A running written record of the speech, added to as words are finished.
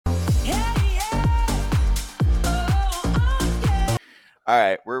All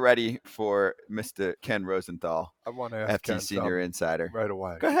right, we're ready for Mr. Ken Rosenthal, I want to ask FT Ken Senior Insider. right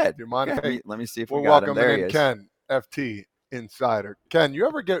away. Go ahead. Do you mind? Hey, let me see if we're we got him. welcoming There he in is. Ken, FT Insider. Ken, you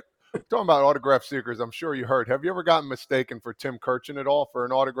ever get talking about autograph seekers? I'm sure you heard. Have you ever gotten mistaken for Tim Kurchin at all for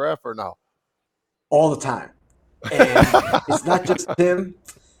an autograph or no? All the time. And it's not just Tim.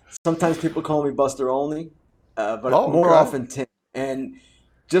 Sometimes people call me Buster Olney, but more often Tim. And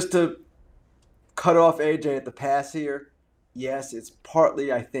just to cut off AJ at the pass here, yes, it's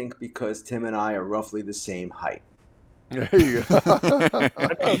partly, I think, because Tim and I are roughly the same height. There you go.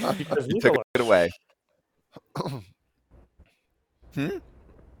 You took it away.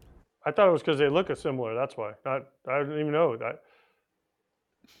 I thought it was because they look similar. That's why. I didn't even know that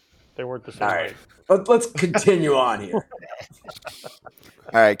they weren't the same. All right, let's continue on here.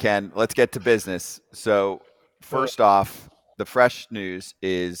 All right, Ken, let's get to business. So first off, the fresh news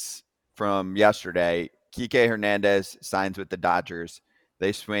is from yesterday. Kike Hernandez signs with the Dodgers.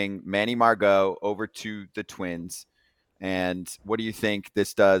 They swing Manny Margot over to the Twins. And what do you think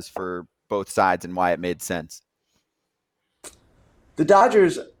this does for both sides and why it made sense? The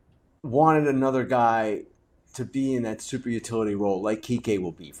Dodgers wanted another guy to be in that super utility role like Kike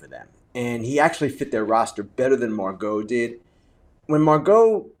will be for them. And he actually fit their roster better than Margot did. When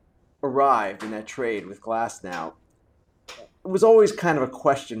Margot arrived in that trade with Glasnow, it was always kind of a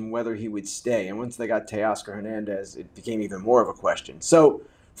question whether he would stay. And once they got Teoscar Hernandez, it became even more of a question. So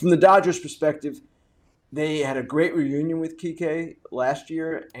from the Dodgers' perspective, they had a great reunion with Kike last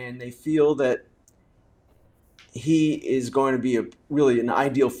year, and they feel that he is going to be really an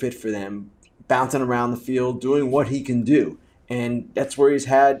ideal fit for them, bouncing around the field, doing what he can do. And that's where he's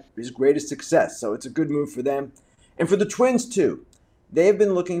had his greatest success. So it's a good move for them. And for the Twins, too. They've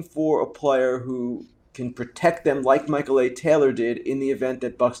been looking for a player who can protect them like Michael A. Taylor did in the event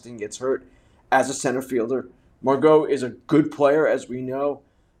that Buxton gets hurt as a center fielder. Margot is a good player, as we know.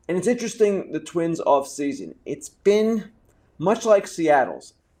 And it's interesting, the Twins offseason. It's been much like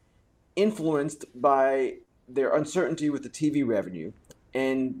Seattle's, influenced by their uncertainty with the TV revenue.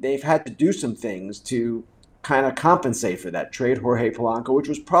 And they've had to do some things to kind of compensate for that. Trade Jorge Polanco, which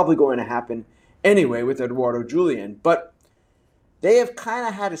was probably going to happen anyway with Eduardo Julian. But they have kind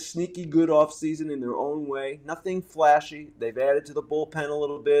of had a sneaky good offseason in their own way. Nothing flashy. They've added to the bullpen a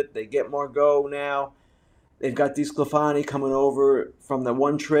little bit. They get Margot now. They've got DeSclafani coming over from the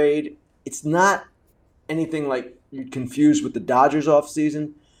one trade. It's not anything like you'd confuse with the Dodgers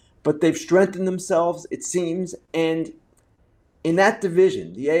offseason, but they've strengthened themselves, it seems. And in that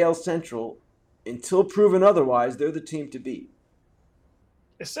division, the AL Central, until proven otherwise, they're the team to beat.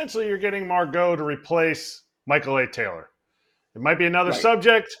 Essentially, you're getting Margot to replace Michael A. Taylor. It might be another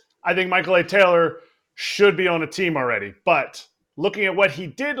subject. I think Michael A. Taylor should be on a team already. But looking at what he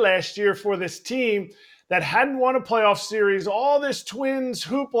did last year for this team that hadn't won a playoff series, all this Twins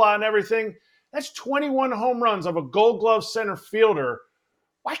hoopla and everything, that's 21 home runs of a Gold Glove center fielder.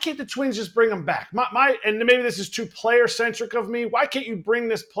 Why can't the Twins just bring him back? And maybe this is too player-centric of me. Why can't you bring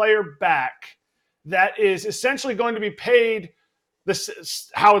this player back that is essentially going to be paid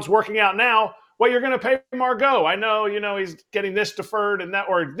how it's working out now, what you're going to pay Margot? I know, he's getting this deferred and that,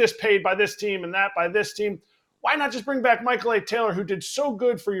 or this paid by this team and that by this team. Why not just bring back Michael A. Taylor, who did so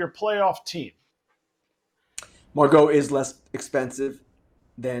good for your playoff team? Margot is less expensive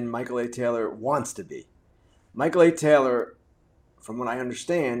than Michael A. Taylor wants to be. Michael A. Taylor, from what I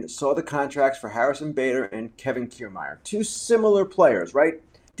understand, saw the contracts for Harrison Bader and Kevin Kiermaier. Two similar players, right?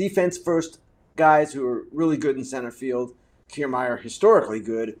 Defense first guys who are really good in center field. Kiermaier historically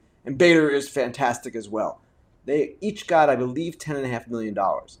good, and Bader is fantastic as well. They each got, I believe, $10.5 million.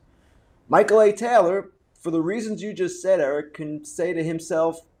 Michael A. Taylor, for the reasons you just said, Eric, can say to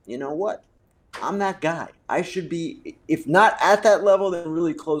himself, you know what? I'm that guy. I should be, if not at that level, then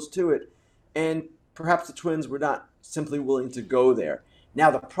really close to it. And perhaps the Twins were not simply willing to go there.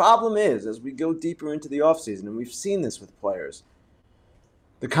 Now, the problem is, as we go deeper into the offseason, and we've seen this with players,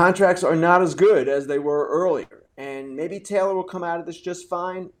 the contracts are not as good as they were earlier. And maybe Taylor will come out of this just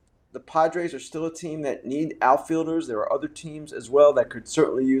fine. The Padres are still a team that need outfielders. There are other teams as well that could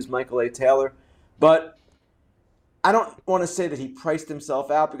certainly use Michael A. Taylor. But I don't want to say that he priced himself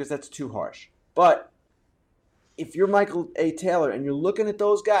out because that's too harsh. But if you're Michael A. Taylor and you're looking at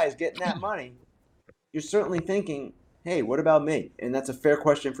those guys getting that money, you're certainly thinking, hey, what about me? And that's a fair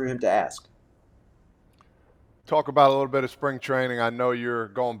question for him to ask. Talk about a little bit of spring training. I know you're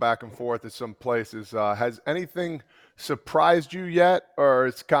going back and forth at some places. Has anything surprised you yet, or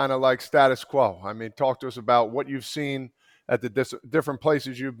it's kind of like status quo? I mean, talk to us about what you've seen at the different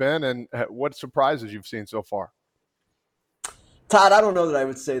places you've been and what surprises you've seen so far. Todd, I don't know that I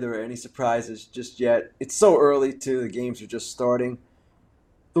would say there are any surprises just yet. It's so early, too. The games are just starting.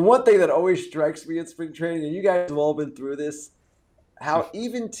 The one thing that always strikes me in spring training, and you guys have all been through this, how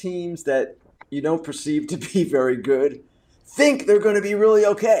even teams that you don't perceive to be very good think they're going to be really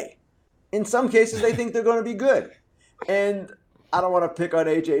okay. In some cases, they think they're going to be good. And I don't want to pick on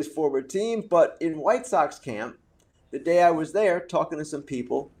AJ's former team, but in White Sox camp, the day I was there talking to some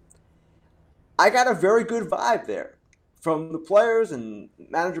people, I got a very good vibe there from the players and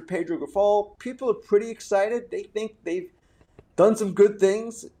manager Pedro Grifol. People are pretty excited. They think they've done some good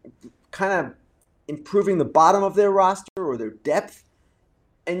things, kind of improving the bottom of their roster or their depth.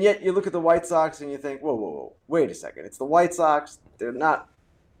 And yet you look at the White Sox and you think, whoa, wait a second. It's the White Sox. They're not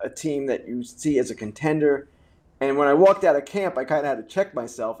a team that you see as a contender. And when I walked out of camp, I kind of had to check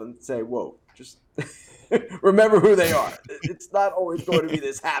myself and say, whoa, just remember who they are. It's not always going to be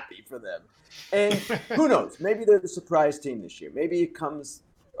this happy for them. And who knows? Maybe they're the surprise team this year. Maybe it comes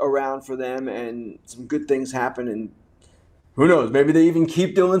around for them and some good things happen. And who knows? Maybe they even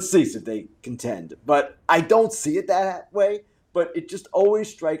keep Dylan Cease if they contend. But I don't see it that way. But it just always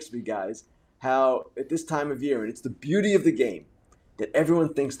strikes me, guys, how at this time of year, and it's the beauty of the game, that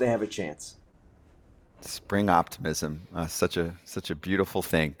everyone thinks they have a chance. Spring optimism, such a beautiful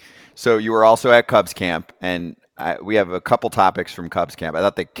thing. So you were also at Cubs camp, and we have a couple topics from Cubs camp. I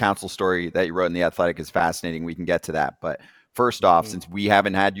thought the Council story that you wrote in The Athletic is fascinating. We can get to that. But first off, since we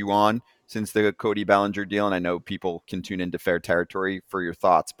haven't had you on since the Cody Bellinger deal, and I know people can tune into Fair Territory for your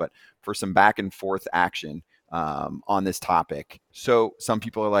thoughts, but for some back and forth action on this topic. So some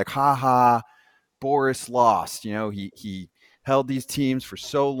people are like, Boris lost. You know, he held these teams for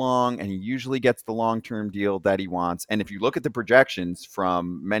so long, and he usually gets the long-term deal that he wants. And if you look at the projections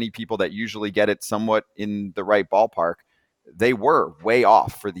from many people that usually get it somewhat in the right ballpark, they were way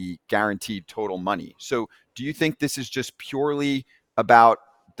off for the guaranteed total money. So do you think this is just purely about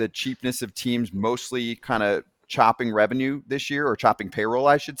the cheapness of teams mostly kind of chopping revenue this year, or chopping payroll,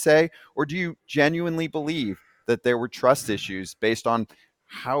 I should say? Or do you genuinely believe that there were trust issues based on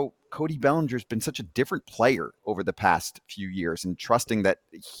how Cody Bellinger's been such a different player over the past few years, and trusting that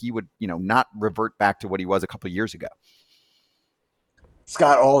he would, not revert back to what he was a couple of years ago?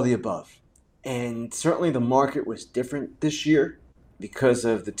 Scott, all of the above. And certainly the market was different this year because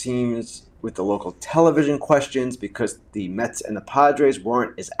of the teams with the local television questions, because the Mets and the Padres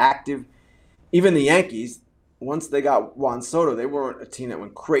weren't as active. Even the Yankees, once they got Juan Soto, they weren't a team that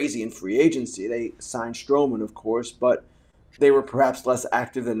went crazy in free agency. They signed Stroman, of course, but they were perhaps less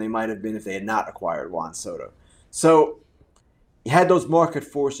active than they might have been if they had not acquired Juan Soto. So you had those market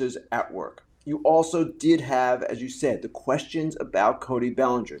forces at work. You also did have, as you said, the questions about Cody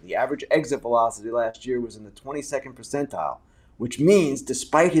Bellinger. The average exit velocity last year was in the 22nd percentile, which means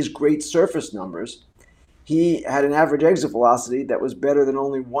despite his great surface numbers, he had an average exit velocity that was better than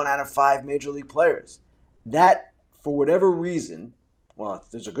only 1 out of 5 major league players. That, for whatever reason, well,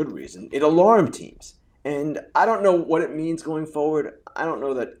 there's a good reason, it alarmed teams. And I don't know what it means going forward. I don't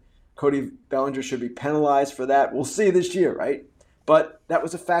know that Cody Bellinger should be penalized for that. We'll see this year, right? But that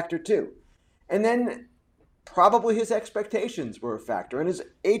was a factor too. And then probably his expectations were a factor, and his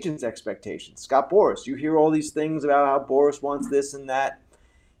agent's expectations. Scott Boras, you hear all these things about how Boras wants this and that.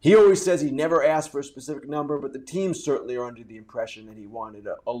 He always says he never asked for a specific number, but the teams certainly are under the impression that he wanted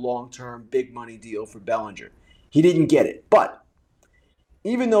a long-term, big money deal for Bellinger. He didn't get it. But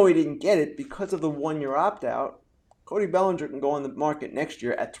even though he didn't get it, because of the one-year opt-out, Cody Bellinger can go on the market next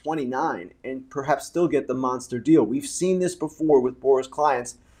year at 29 and perhaps still get the monster deal. We've seen this before with Boras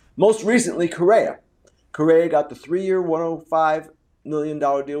clients. Most recently, Correa. Correa got the 3-year, $105 million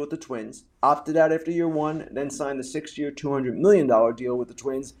deal with the Twins, opted out after year one, then signed the 6-year, $200 million deal with the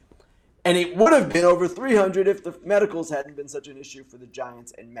Twins. And it would have been over $300 if the medicals hadn't been such an issue for the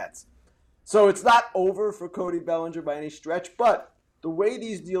Giants and Mets. So it's not over for Cody Bellinger by any stretch, but the way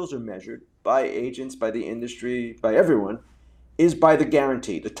these deals are measured by agents, by the industry, by everyone, is by the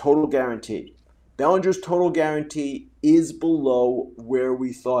guarantee, the total guarantee. Bellinger's total guarantee is below where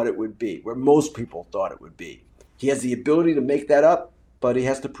we thought it would be, where most people thought it would be. He has the ability to make that up, but he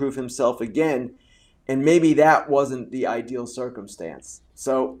has to prove himself again, and maybe that wasn't the ideal circumstance.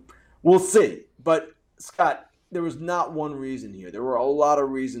 So we'll see. But, Scott, there was not one reason here. There were a lot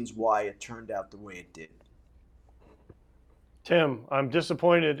of reasons why it turned out the way it did. Tim, I'm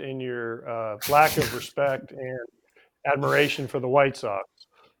disappointed in your lack of respect and admiration for the White Sox.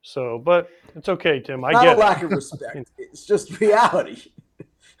 So, but it's okay, Tim. I Not get a lack of respect. It's just reality.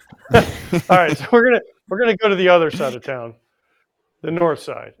 All right, so we're gonna go to the other side of town, the north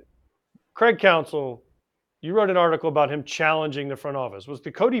side. Craig Counsell, you wrote an article about him challenging the front office. Was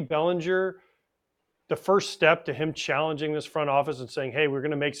the Cody Bellinger the first step to him challenging this front office and saying, "Hey, we're going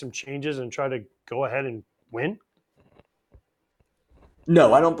to make some changes and try to go ahead and win"?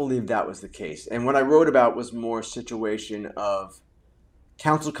 No, I don't believe that was the case. And what I wrote about was more a situation of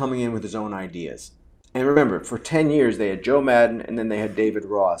Council coming in with his own ideas. And remember, for 10 years they had Joe Madden and then they had David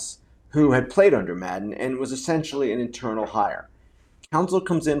Ross, who had played under Madden and was essentially an internal hire. Council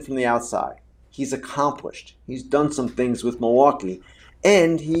comes in from the outside. He's accomplished. He's done some things with Milwaukee.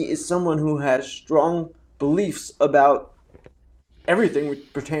 And he is someone who has strong beliefs about everything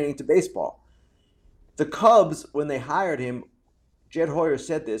pertaining to baseball. The Cubs, when they hired him, Jed Hoyer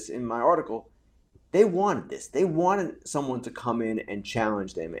said this in my article, they wanted this. They wanted someone to come in and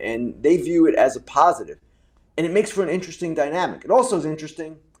challenge them, and they view it as a positive. And it makes for an interesting dynamic. It also is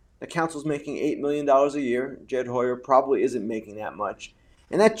interesting the Council's making $8 million a year. Jed Hoyer probably isn't making that much.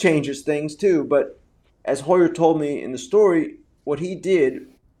 And that changes things too. But as Hoyer told me in the story, what he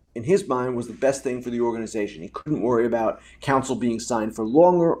did in his mind was the best thing for the organization. He couldn't worry about Council being signed for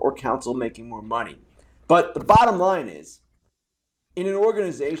longer or Council making more money. But the bottom line is, in an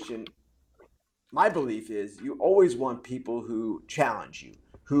organization, my belief is you always want people who challenge you,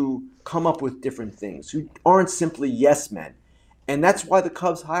 who come up with different things, who aren't simply yes men. And that's why the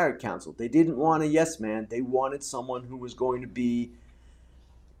Cubs hired Council. They didn't want a yes man. They wanted someone who was going to be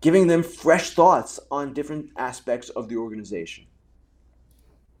giving them fresh thoughts on different aspects of the organization.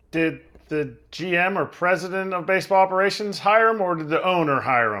 Did the GM or president of baseball operations hire him, or did the owner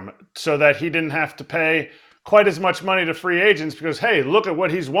hire him so that he didn't have to pay quite as much money to free agents because, hey, look at what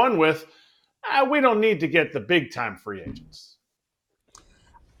he's won with. We don't need to get the big-time free agents.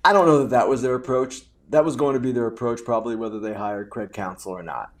 I don't know that that was their approach. That was going to be their approach probably whether they hired Craig Counsell or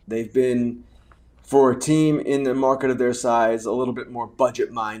not. They've been, for a team in the market of their size, a little bit more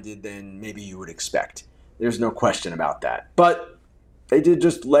budget-minded than maybe you would expect. There's no question about that. But they did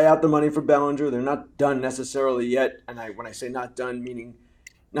just lay out the money for Bellinger. They're not done necessarily yet. And when I say not done, meaning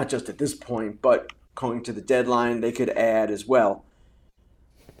not just at this point, but going to the deadline, they could add as well.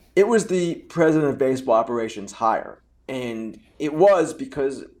 It was the president of baseball operations hire. And it was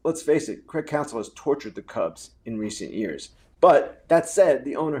because, let's face it, Craig Counsell has tortured the Cubs in recent years. But that said,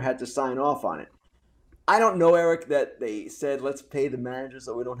 the owner had to sign off on it. I don't know, Eric, that they said, let's pay the manager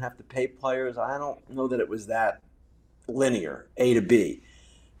so we don't have to pay players. I don't know that it was that linear, A to B.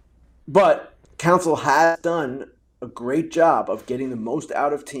 But Counsell has done a great job of getting the most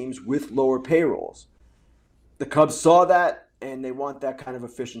out of teams with lower payrolls. The Cubs saw that, and they want that kind of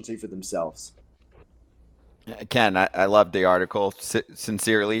efficiency for themselves. Ken, I loved the article.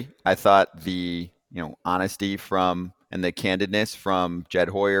 Sincerely, I thought the honesty from and the candidness from Jed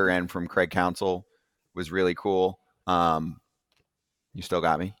Hoyer and from Craig Counsell was really cool. You still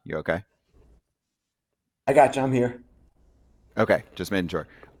got me? You okay? I got you. I'm here. Okay, just making sure.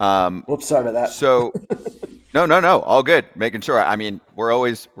 Whoops, sorry about that. So, no, all good. Making sure. I mean, we're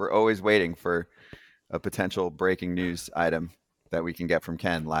always waiting for a potential breaking news item that we can get from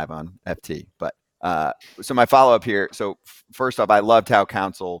Ken live on FT. But so my follow up here. So first off, I loved how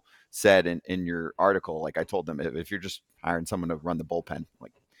Counsell said in your article, like I told them, if you're just hiring someone to run the bullpen,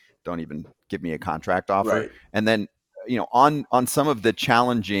 like don't even give me a contract offer. Right. And then, on some of the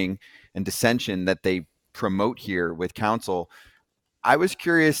challenging and dissension that they promote here with Counsell, I was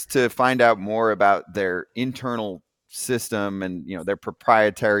curious to find out more about their internal system and their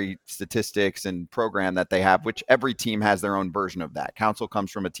proprietary statistics and program that they have, which every team has their own version of that. Counsell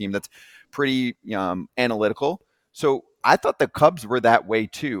comes from a team that's pretty analytical. So I thought the Cubs were that way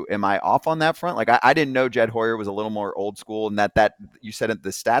too. Am I off on that front? Like I didn't know Jed Hoyer was a little more old school, and that you said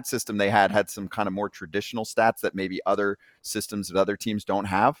the stat system they had some kind of more traditional stats that maybe other systems that other teams don't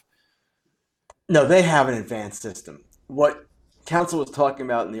have. No, they have an advanced system. What Counsell was talking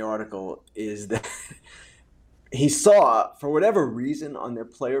about in the article is that he saw, for whatever reason, on their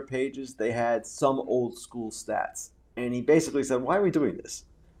player pages, they had some old school stats. And he basically said, why are we doing this?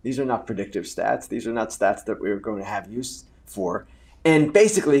 These are not predictive stats. These are not stats that we're going to have use for. And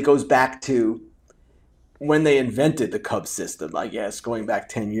basically, it goes back to when they invented the Cubs system, I guess, going back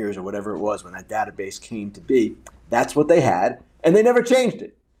 10 years or whatever it was when that database came to be. That's what they had, and they never changed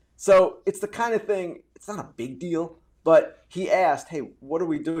it. So it's the kind of thing, it's not a big deal, but he asked, hey, what are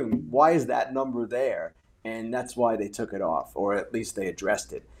we doing? Why is that number there? And that's why they took it off, or at least they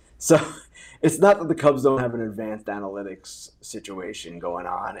addressed it. So it's not that the Cubs don't have an advanced analytics situation going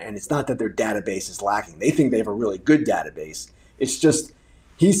on, and it's not that their database is lacking. They think they have a really good database. It's just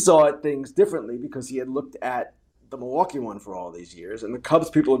he saw things differently because he had looked at the Milwaukee one for all these years, and the Cubs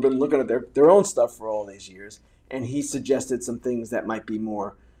people have been looking at their own stuff for all these years, and he suggested some things that might be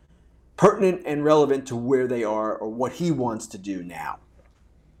more pertinent and relevant to where they are or what he wants to do now.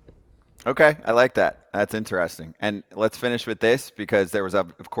 Okay, I like that. That's interesting. And let's finish with this because there was,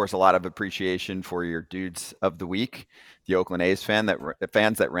 of course, a lot of appreciation for your dudes of the week, the Oakland A's fans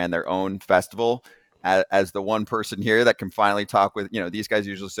that ran their own festival. As the one person here that can finally talk with, these guys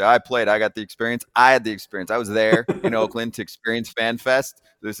usually say, I played, I got the experience. I had the experience. I was there in Oakland to experience Fan Fest.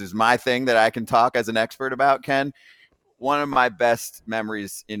 This is my thing that I can talk as an expert about, Ken. One of my best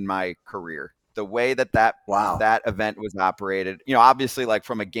memories in my career. The way that Wow. that event was operated, obviously, like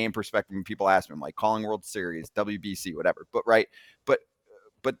from a game perspective, when people ask me, I'm like calling World Series, WBC, whatever. But right, but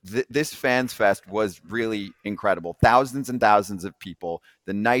this Fans Fest was really incredible. Thousands and thousands of people,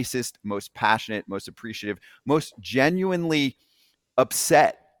 the nicest, most passionate, most appreciative, most genuinely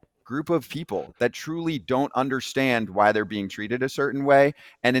upset group of people that truly don't understand why they're being treated a certain way.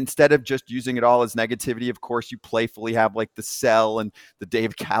 And instead of just using it all as negativity, of course, you playfully have like the Cell and the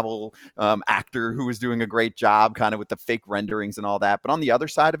Dave Cavill actor who was doing a great job kind of with the fake renderings and all that. But on the other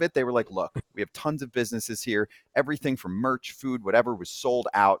side of it, they were like, look, we have tons of businesses here. Everything from merch, food, whatever was sold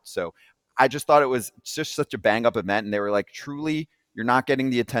out. So I just thought it was just such a bang up event. And they were like, truly, you're not getting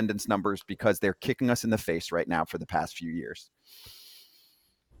the attendance numbers because they're kicking us in the face right now for the past few years.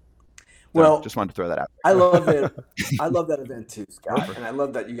 Well, just wanted to throw that out. I love it. I love that event too, Scott, and I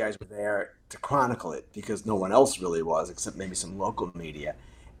love that you guys were there to chronicle it because no one else really was, except maybe some local media.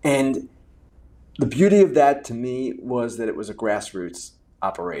 And the beauty of that to me was that it was a grassroots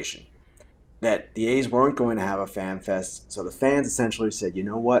operation. That the A's weren't going to have a fan fest, so the fans essentially said, "You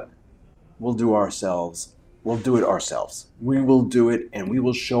know what? We'll do ourselves. We'll do it ourselves. We will do it, and we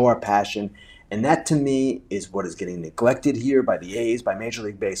will show our passion." And that to me is what is getting neglected here by the A's, by Major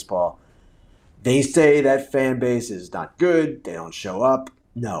League Baseball. They say that fan base is not good, they don't show up.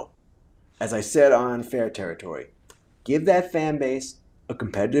 No. As I said on Fair Territory, give that fan base a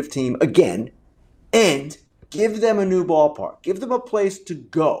competitive team again and give them a new ballpark. Give them a place to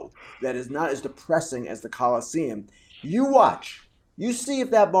go that is not as depressing as the Coliseum. You watch. You see if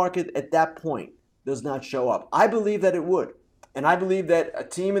that market at that point does not show up. I believe that it would. And I believe that a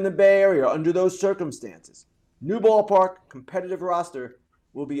team in the Bay Area under those circumstances, new ballpark, competitive roster,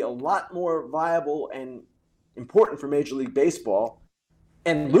 will be a lot more viable and important for Major League Baseball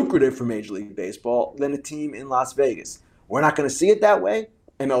and lucrative for Major League Baseball than a team in Las Vegas. We're not going to see it that way.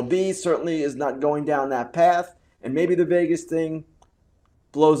 MLB certainly is not going down that path, and maybe the Vegas thing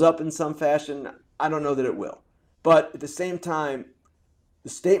blows up in some fashion. I don't know that it will. But at the same time, the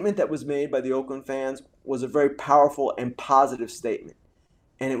statement that was made by the Oakland fans was a very powerful and positive statement.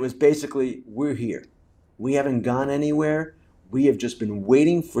 And it was basically, we're here. We haven't gone anywhere. We have just been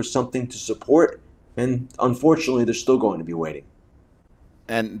waiting for something to support, and unfortunately, they're still going to be waiting.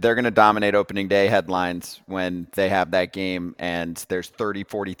 And they're going to dominate opening day headlines when they have that game and there's 30,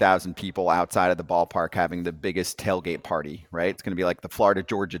 40,000 people outside of the ballpark having the biggest tailgate party, right? It's going to be like the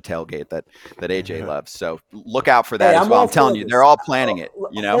Florida-Georgia tailgate that AJ loves. So look out for that as well. I'm telling you, they're all planning it.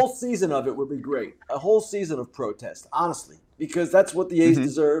 A whole season of it would be great. A whole season of protest, honestly, because that's what the A's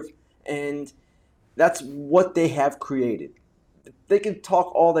deserve, and that's what they have created. They can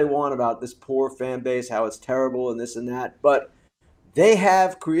talk all they want about this poor fan base, how it's terrible and this and that, but they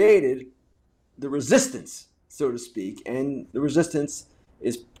have created the resistance, so to speak, and the resistance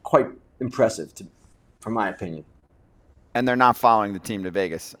is quite impressive, from my opinion. And they're not following the team to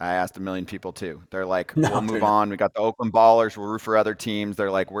Vegas. I asked a million people too. They're like, No, we'll move on. We got the Oakland Ballers. We'll root for other teams.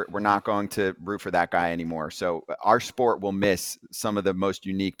 They're like, we're not going to root for that guy anymore. So our sport will miss some of the most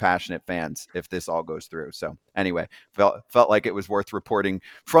unique, passionate fans if this all goes through. So anyway, felt like it was worth reporting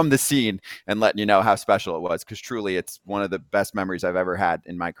from the scene and letting you know how special it was, because truly it's one of the best memories I've ever had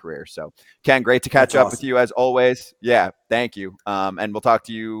in my career. So Ken, great to catch up with you as always. Yeah, thank you. And we'll talk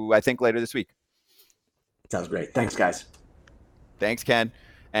to you, I think, later this week. Sounds great. Thanks, guys. Thanks, Ken.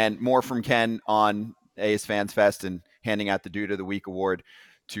 And more from Ken on A's Fans Fest and handing out the Dude of the Week award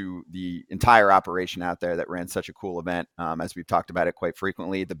to the entire operation out there that ran such a cool event. As we've talked about it quite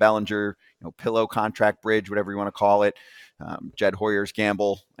frequently, the Bellinger, pillow contract bridge, whatever you want to call it, Jed Hoyer's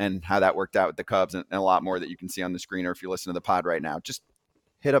gamble and how that worked out with the Cubs, and a lot more that you can see on the screen, or if you listen to the pod right now, just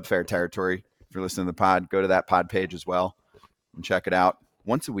hit up Fair Territory. If you're listening to the pod, go to that pod page as well and check it out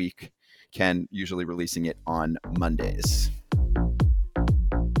once a week. Ken usually releasing it on Mondays.